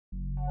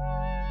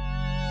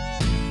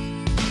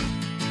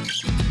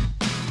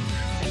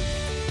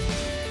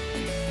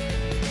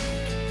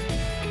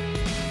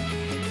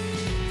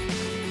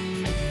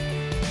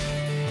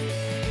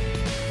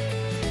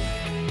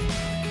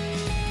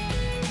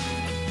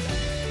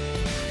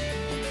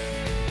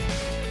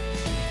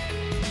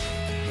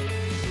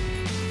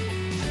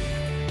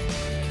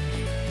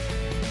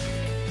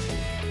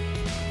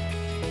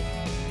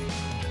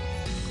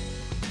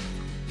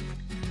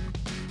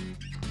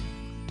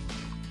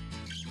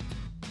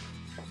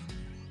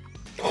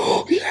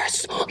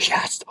Yes!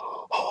 Yes!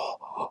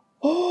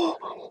 Oh,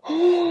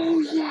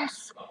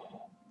 yes!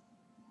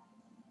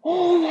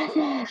 Oh my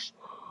gosh!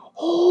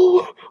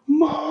 Oh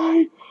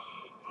my...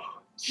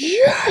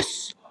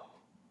 Yes!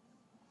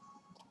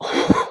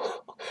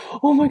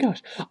 Oh my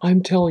gosh!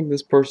 I'm telling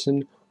this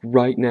person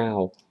right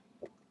now.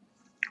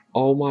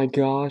 Oh my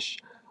gosh.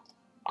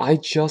 I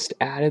just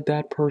added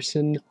that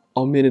person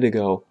a minute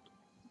ago.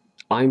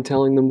 I'm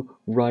telling them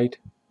right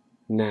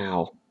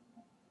now.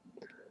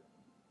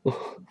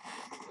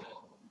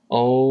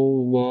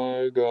 Oh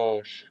my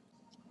gosh.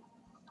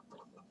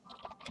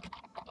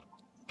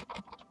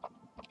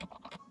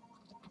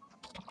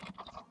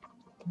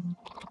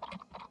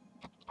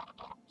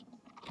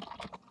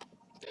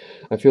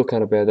 I feel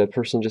kind of bad. That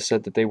person just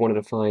said that they wanted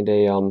to find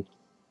a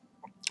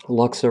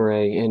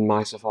Luxray in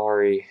my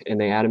Safari, and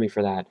they added me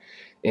for that.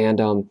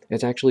 And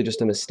it's actually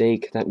just a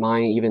mistake that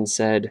mine even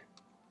said.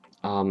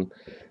 I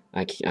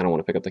don't want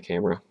to pick up the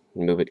camera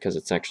and move it because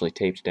it's actually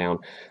taped down.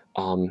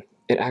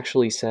 It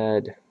actually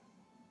said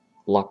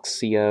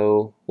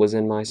Luxio was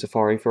in my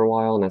Safari for a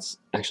while, and that's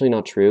actually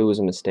not true. It was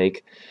a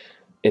mistake.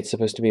 It's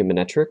supposed to be a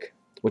Manectric,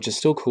 which is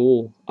still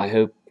cool. I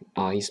hope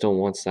he still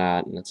wants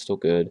that, and that's still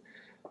good.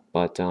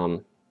 But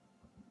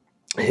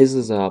his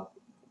is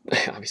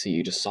obviously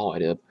you just saw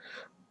it, a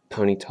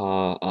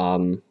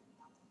Ponyta,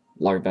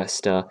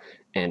 Larvesta,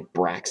 and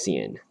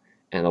Braxien.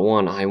 And the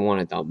one I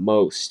wanted the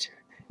most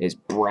is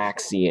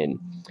Braxien.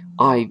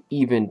 I've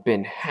even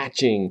been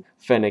hatching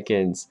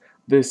Fennekins.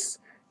 This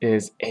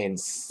is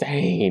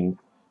insane.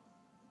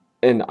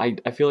 And I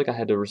feel like I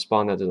had to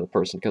respond that to the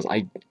person because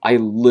I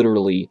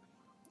literally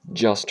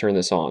just turned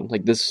this on.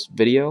 Like this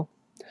video,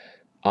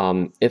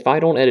 if I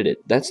don't edit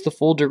it, that's the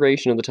full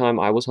duration of the time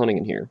I was hunting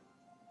in here.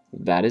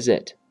 That is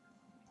it.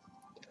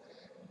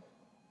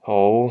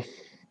 Oh,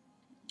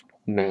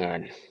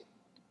 man.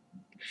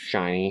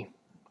 Shiny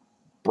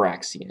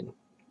Braxien.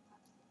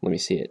 Let me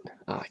see it.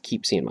 I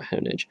keep seeing my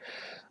honage.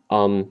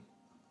 From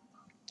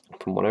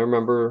what I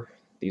remember,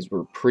 these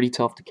were pretty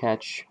tough to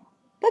catch.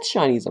 That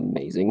shiny is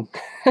amazing.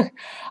 I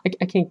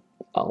can't...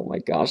 Oh my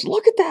gosh,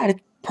 look at that!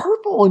 It's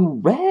purple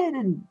and red,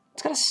 and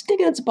it's got a stick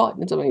in its butt,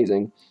 and it's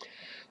amazing.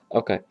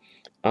 Okay.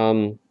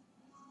 It'll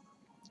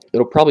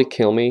probably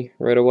kill me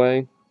right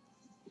away.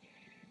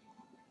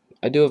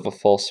 I do have a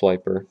false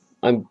swiper.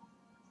 I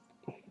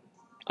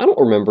don't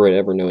remember it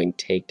ever knowing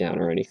takedown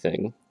or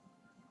anything.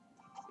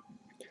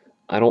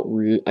 I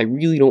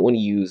really don't want to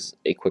use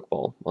a quick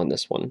ball on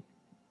this one.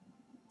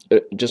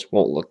 It just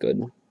won't look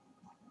good.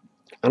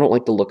 I don't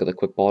like the look of the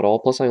quick ball at all,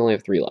 plus I only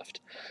have 3 left.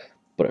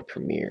 But a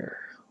Premier,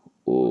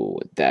 ooh,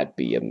 would that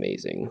be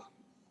amazing.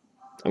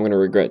 I'm going to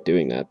regret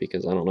doing that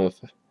because I don't know if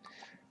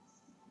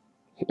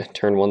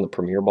turn 1 the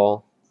Premier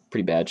ball,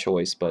 pretty bad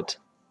choice, but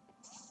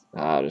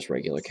just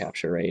regular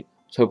capture rate. I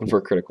was hoping for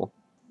a critical.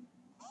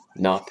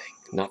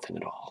 Nothing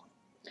at all.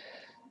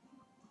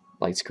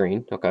 Light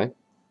screen, okay.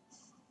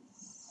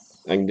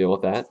 I can deal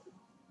with that.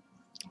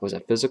 Was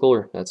that physical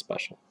or that's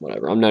special?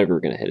 Whatever. I'm never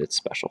going to hit it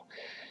special.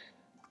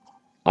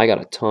 I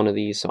got a ton of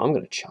these, so I'm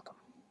going to chuck them.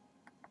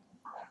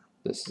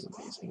 This is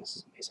amazing. This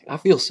is amazing. I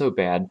feel so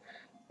bad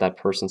that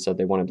person said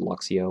they wanted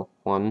Luxio.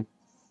 1,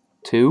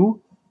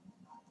 2,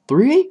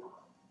 3.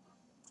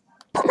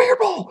 Premier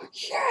Ball!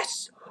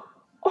 Yes!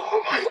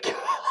 Oh my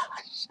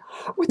gosh!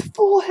 With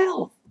full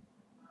health!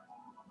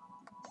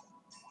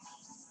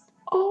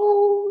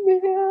 Oh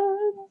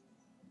man!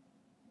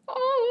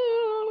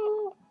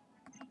 Oh.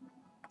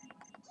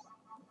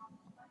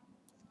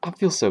 I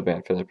feel so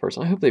bad for that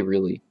person. I hope they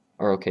really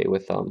are okay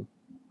with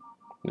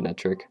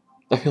Manectric.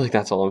 I feel like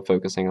that's all I'm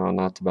focusing on,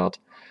 not about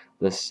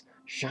this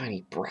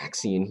shiny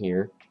Braxien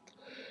here.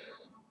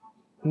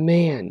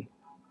 Man,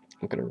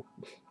 I'm gonna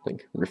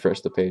like refresh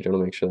the page. I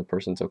want to make sure that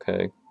person's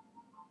okay.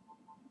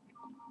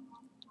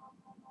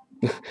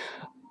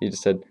 He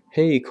just said,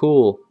 "Hey,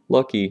 cool,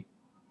 Lucky."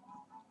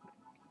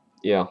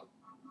 Yeah,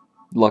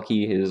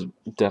 Lucky is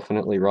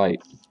definitely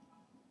right.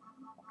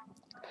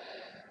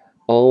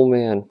 Oh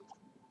man,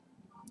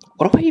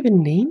 what do I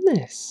even name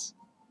this?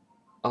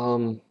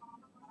 Well,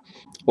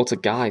 it's a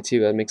guy too.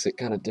 That makes it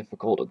kind of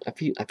difficult. I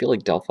feel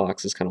like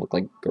Delphoxes kind of look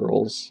like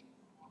girls.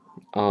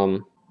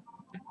 I'll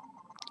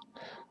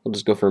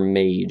just go for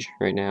mage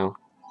right now,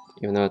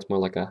 even though it's more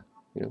like a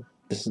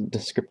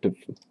descriptive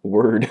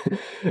word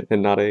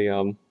and not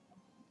a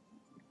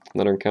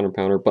encounter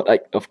pounder.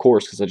 But of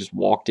course, because I just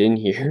walked in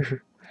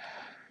here.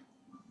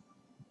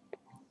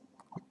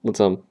 Let's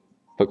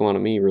Pokemon to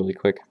me really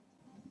quick.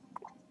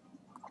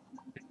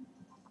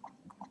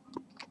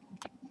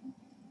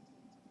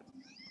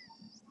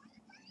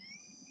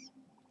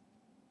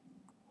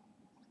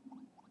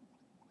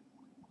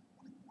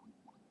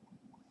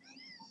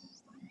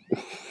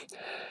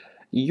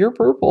 You're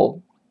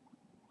purple.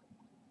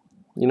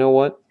 You know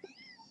what?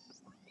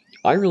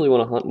 I really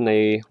want to hunt in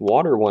a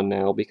water one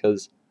now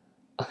because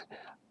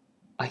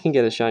I can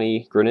get a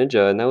shiny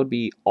Greninja, and that would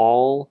be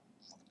all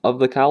of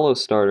the Kalos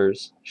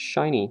starters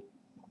shiny.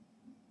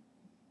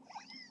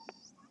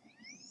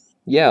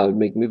 Yeah, it would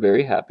make me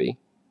very happy.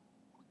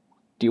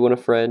 Do you want a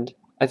friend?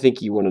 I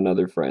think you want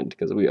another friend,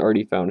 because we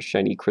already found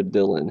shiny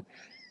Quilladin,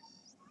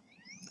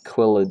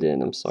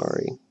 I'm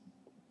sorry.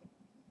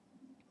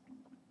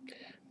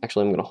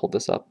 Actually, I'm going to hold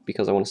this up,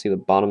 because I want to see the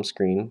bottom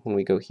screen when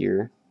we go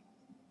here.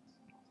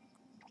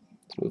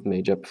 Let's move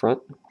Mage up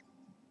front.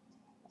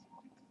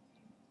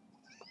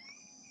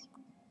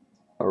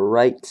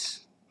 Alright.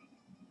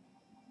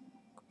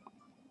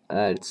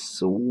 That's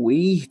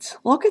sweet.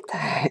 Look at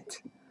that.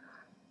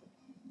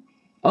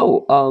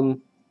 Oh,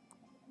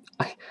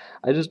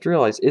 I just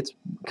realized it's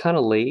kind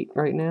of late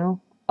right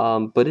now,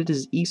 but it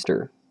is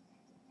Easter.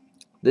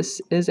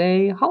 This is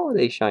a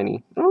holiday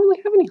shiny. I don't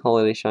really have any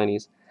holiday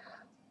shinies.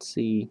 Let's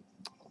see.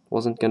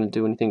 Wasn't going to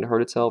do anything to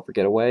hurt itself or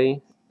get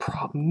away.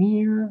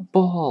 Premier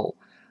Ball.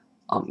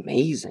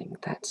 Amazing.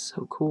 That's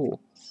so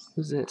cool.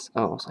 Who's this?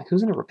 Oh, I was like,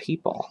 who's in a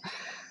repeat ball?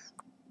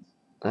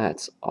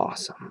 That's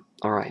awesome.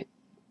 Alright.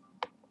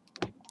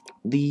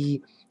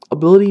 The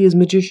ability is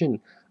Magician.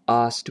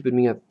 Stupid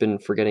me, I've been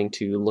forgetting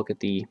to look at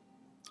the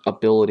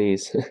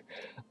abilities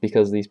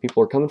because these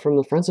people are coming from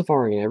the Friend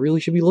Safari and I really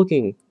should be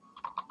looking.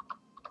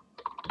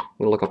 I'm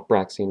going to look up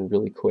Braxien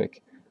really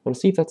quick. I want to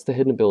see if that's the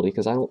hidden ability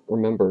because I don't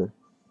remember.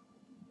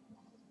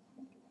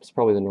 It's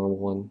probably the normal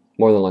one.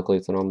 More than likely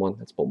it's the normal one.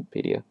 That's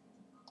Bulbapedia.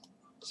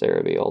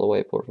 Cerebi all the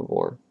way, por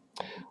favor.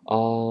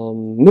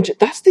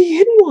 That's the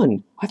hidden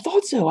one! I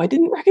thought so. I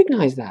didn't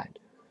recognize that.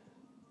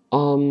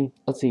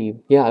 Let's see.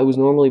 Yeah, it was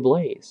normally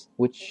Blaze,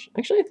 which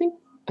actually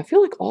I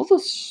feel like all the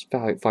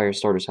fire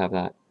starters have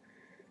that.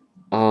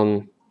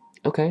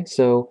 Okay,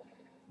 so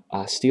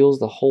steals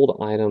the hold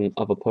item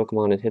of a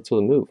Pokemon and hits with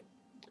a move.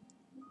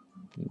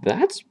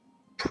 That's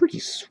pretty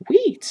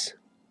sweet.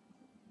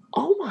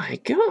 Oh my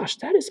gosh,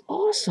 that is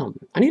awesome.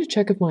 I need to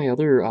check if my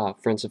other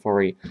Friend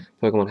Safari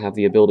Pokemon have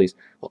the abilities.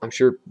 Well, I'm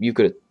sure you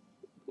could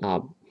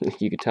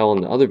tell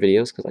in the other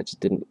videos because I just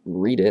didn't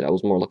read it. I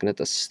was more looking at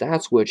the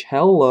stats, which,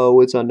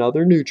 hello, it's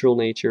another neutral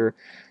nature.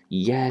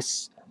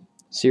 Yes.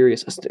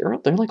 Serious. They're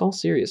like all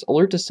serious.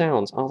 Alert to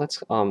sounds. Oh,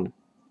 that's,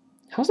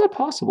 how's that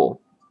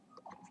possible?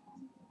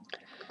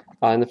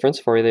 In the Friend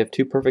Safari, they have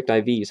 2 perfect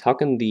IVs. How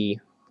can the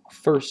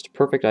first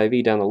perfect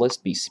IV down the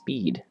list be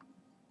speed?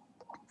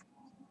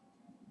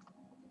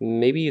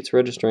 Maybe it's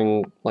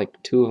registering, like,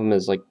 2 of them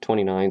as, like,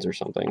 29s or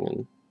something,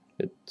 and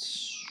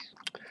it's...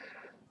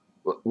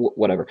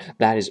 whatever.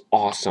 That is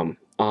awesome.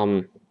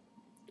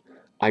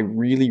 I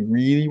really,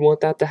 really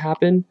want that to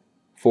happen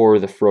for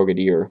the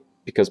Frogadier,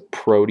 because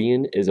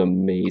Protean is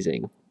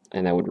amazing,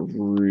 and that would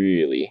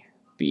really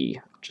be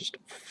just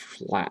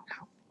flat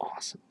out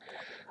awesome.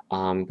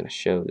 I'm going to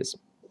show this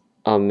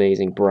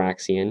amazing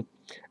Braxien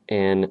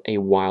and a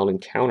wild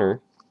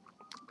encounter.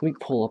 Let me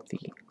pull up the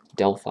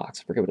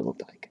Delphox. I forget what it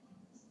looked like.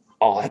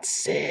 Oh, that's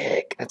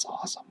sick. That's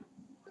awesome.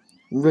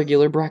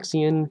 Regular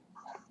Braxien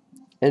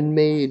and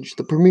Mage,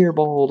 the Premier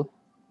Bald.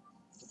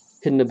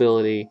 Hidden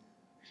ability,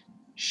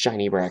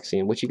 shiny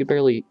Braxien, which you could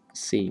barely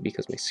see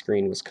because my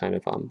screen was kind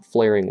of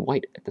flaring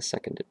white at the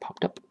second it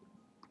popped up.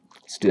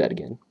 Let's do that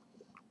again.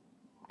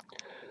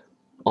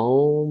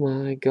 Oh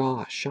my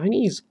gosh,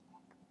 shinies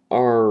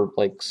are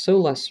like so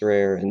less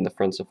rare in the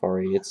Friend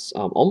Safari. It's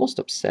almost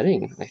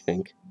upsetting, I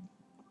think.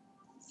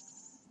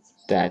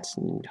 That's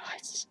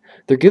nice.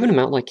 They're giving them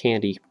out like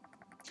candy.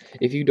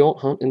 If you don't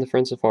hunt in the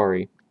Friend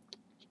Safari,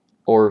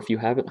 or if you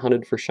haven't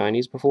hunted for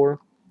shinies before,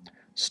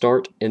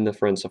 start in the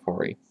Friend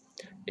Safari.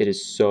 It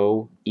is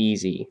so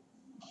easy.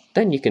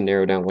 Then you can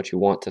narrow down what you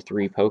want to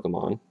 3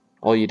 Pokemon.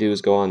 All you do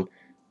is go on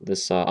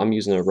this, I'm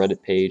using a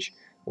Reddit page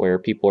where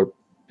people are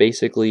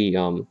basically,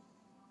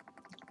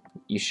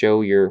 you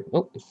show your,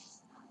 oh,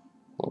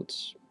 well,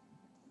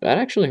 that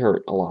actually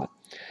hurt a lot.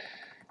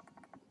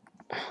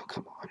 Oh,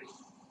 come on.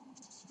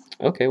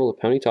 Okay, well, the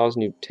Ponyta's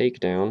new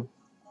takedown.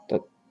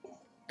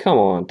 Come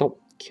on, don't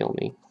kill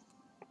me.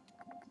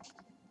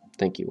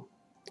 Thank you,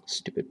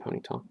 stupid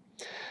Ponyta.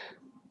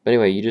 But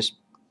anyway, you just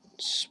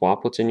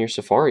swap what's in your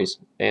safaris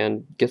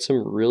and get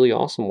some really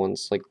awesome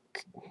ones. Like,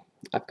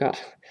 I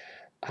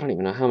don't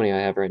even know how many I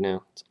have right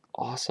now. It's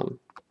awesome.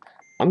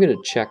 I'm going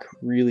to check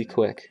really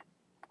quick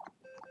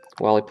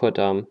while I put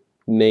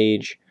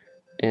Mage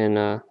in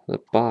the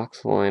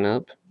box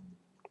lineup.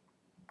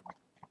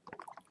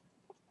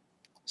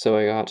 So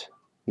I got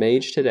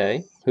Mage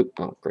today.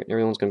 Oh, great.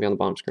 Everyone's going to be on the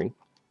bottom screen.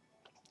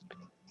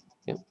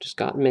 Yep, just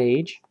got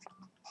Mage.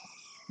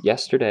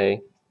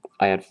 Yesterday,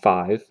 I had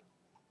 5.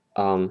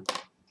 Let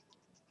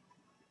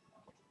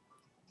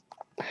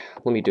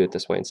me do it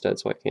this way instead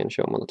so I can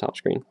show them on the top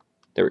screen.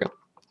 There we go.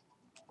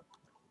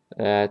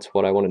 That's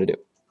what I wanted to do.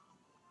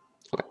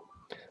 Okay.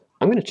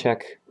 I'm going to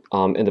check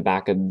in the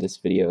back of this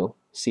video,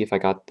 see if I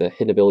got the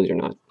hidden abilities or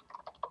not.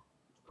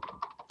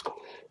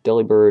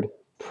 Delibird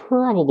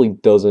probably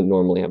doesn't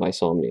normally have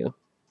Isomnia.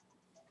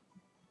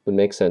 Would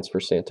make sense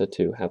for Santa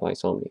to have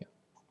Isomnia.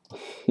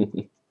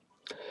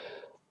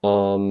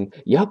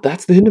 Yep,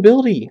 that's the hidden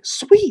ability.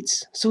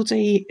 Sweet! So it's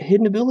a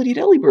hidden ability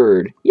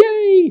Delibird.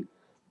 Yay!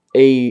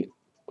 A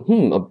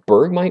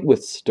Bergmite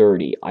with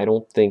Sturdy. I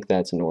don't think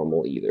that's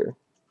normal either.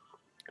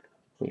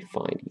 Let me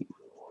find you.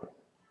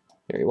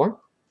 There you are.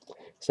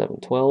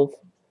 712.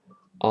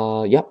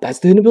 Yep, that's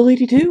the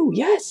inability too.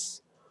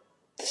 Yes!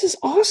 This is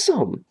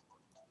awesome!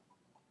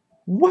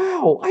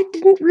 Wow, I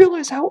didn't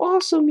realize how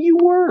awesome you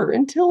were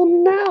until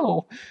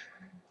now!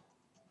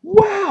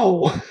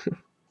 Wow!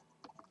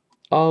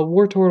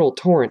 War Turtle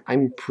Torrent.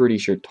 I'm pretty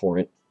sure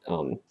Torrent,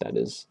 that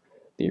is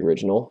the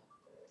original.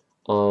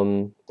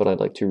 But I'd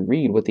like to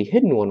read what the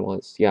hidden one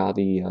was. Yeah,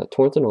 the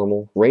Torrent's a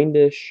normal. Rain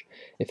Dish.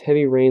 If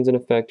heavy rain's in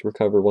effect,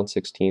 recover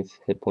 1/16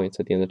 hit points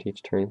at the end of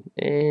each turn.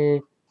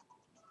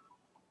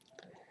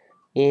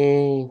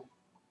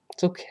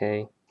 It's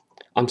okay.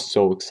 I'm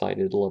so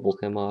excited to level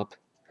him up.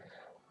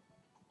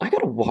 I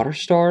got a water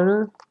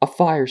starter, a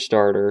fire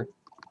starter,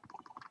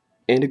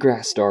 and a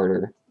grass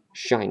starter,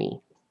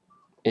 shiny,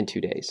 in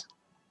 2 days.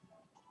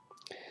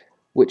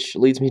 Which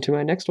leads me to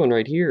my next one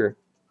right here.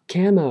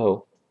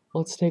 Camo.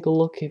 Let's take a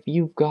look if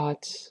you've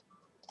got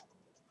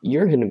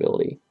your hidden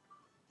ability.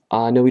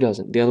 No, he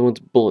doesn't. The other one's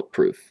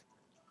bulletproof,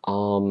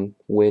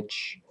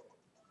 which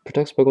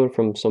protects Pokemon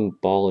from some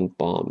ball and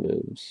bomb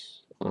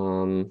moves.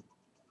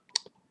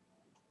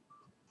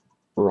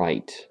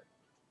 Right.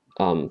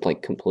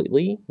 Like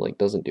completely? Like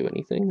doesn't do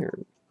anything,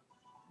 or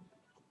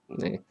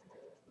nah.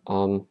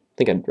 I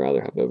think I'd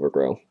rather have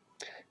Overgrow.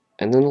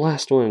 And then the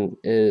last one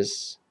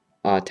is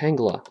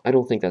Tangela. I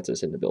don't think that's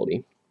his hidden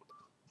ability.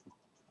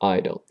 I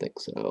don't think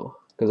so,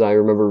 because I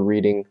remember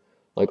reading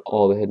like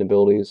all the hidden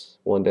abilities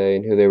one day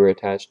and who they were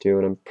attached to,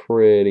 and I'm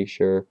pretty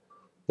sure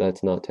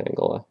that's not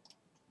Tangela.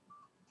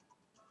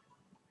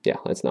 Yeah,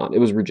 that's not. It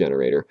was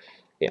Regenerator.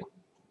 Yeah,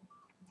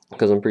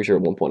 because I'm pretty sure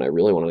at one point I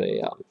really wanted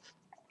a.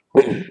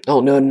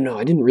 Oh no!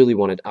 I didn't really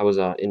want it. I was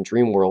in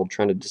Dream World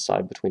trying to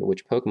decide between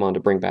which Pokemon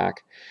to bring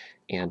back,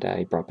 and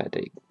I brought back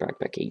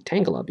a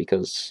Tangela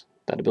because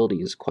that ability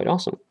is quite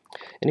awesome.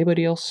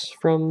 Anybody else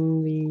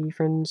from the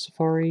Friends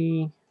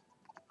Safari?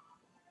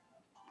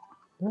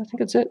 I think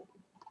that's it.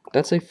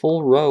 That's a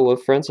full row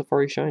of Friend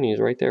Safari Shinies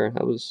right there.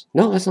 That was...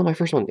 No, that's not my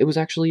first one. It was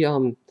actually, yeah,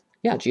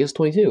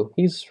 GS22.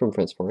 He's from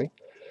Friend Safari.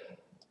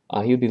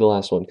 He would be the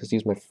last one, because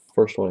he's my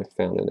first one I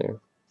found in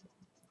there.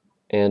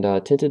 And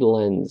Tinted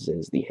Lens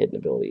is the hidden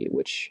ability,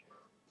 which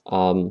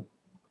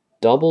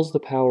doubles the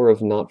power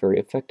of not very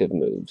effective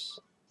moves.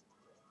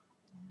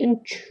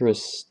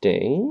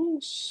 Interesting.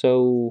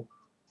 So...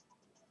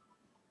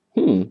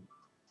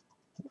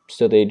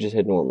 So they just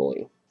hit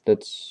normally.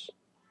 That's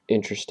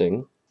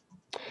interesting.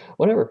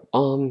 Whatever.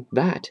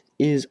 That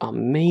is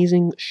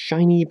amazing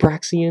shiny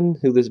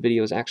Braxien, who this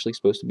video is actually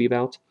supposed to be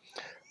about.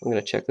 I'm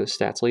gonna check those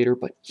stats later,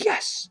 but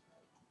yes!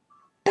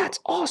 That's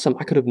awesome!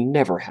 I could have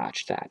never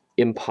hatched that.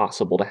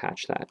 Impossible to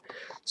hatch that.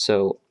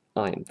 So,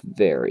 I am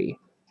very,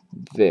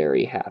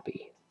 very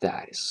happy.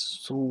 That is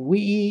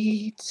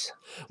sweet!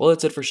 Well,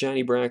 that's it for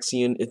Shiny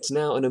Braxien. It's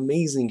now an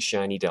amazing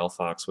Shiny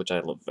Delphox, which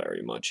I love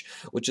very much,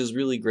 which is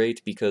really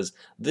great because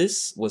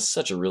this was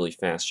such a really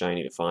fast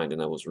Shiny to find,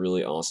 and that was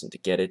really awesome to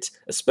get it,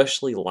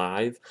 especially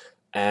live.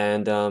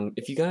 And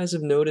if you guys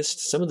have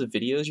noticed, some of the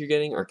videos you're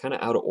getting are kind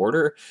of out of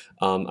order.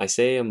 I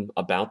say I'm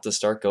about to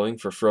start going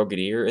for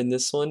Frogadier in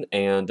this one,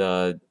 and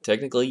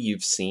technically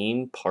you've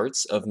seen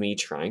parts of me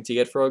trying to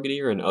get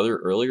Frogadier in other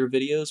earlier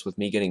videos with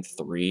me getting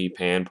 3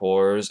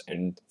 Panpors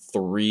and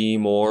 3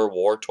 more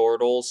War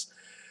Turtles.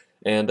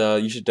 And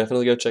you should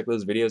definitely go check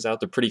those videos out.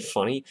 They're pretty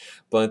funny.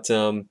 But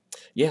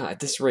yeah, at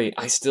this rate,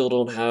 I still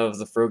don't have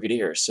the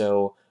Frogadier,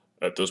 so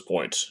at this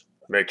point,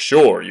 make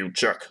sure you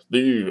check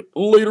the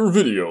later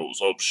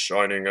videos of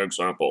Shining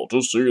Example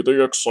to see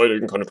the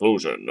exciting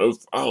conclusion if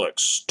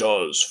Alex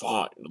does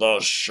find the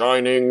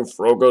Shining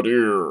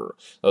Frogadier.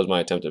 That was my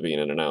attempt at being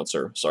an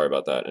announcer. Sorry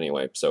about that.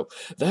 Anyway, so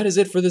that is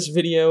it for this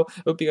video.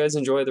 Hope you guys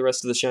enjoy the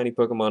rest of the Shiny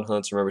Pokemon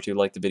hunts. Remember to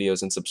like the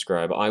videos and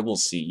subscribe. I will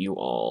see you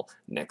all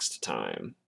next time.